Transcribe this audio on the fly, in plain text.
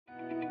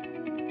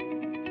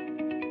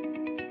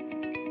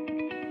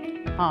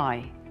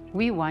Hi,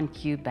 we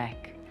want you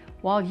back.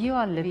 While you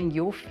are living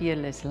your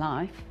fearless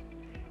life,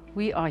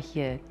 we are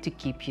here to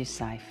keep you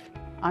safe.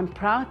 I'm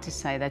proud to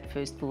say that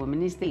First for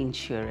Women is the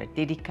insurer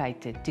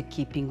dedicated to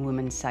keeping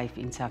women safe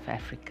in South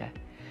Africa.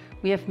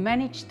 We have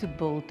managed to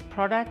build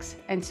products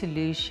and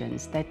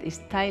solutions that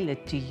is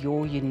tailored to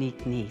your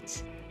unique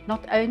needs.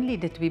 Not only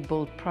did we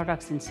build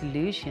products and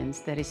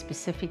solutions that is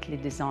specifically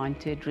designed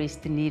to address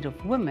the need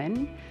of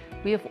women,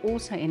 we have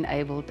also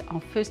enabled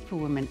our First for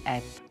Women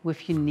app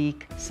with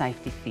unique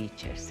safety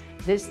features.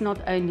 This not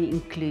only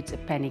includes a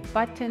panic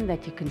button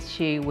that you can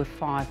share with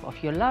 5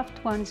 of your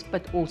loved ones,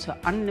 but also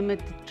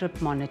unlimited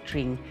trip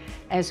monitoring,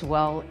 as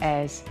well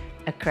as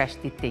a crash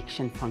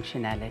detection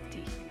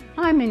functionality.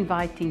 I'm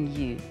inviting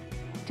you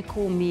to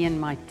call me and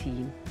my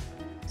team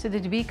so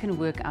that we can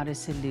work out a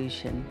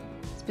solution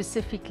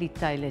specifically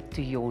tailored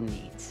to your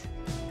needs.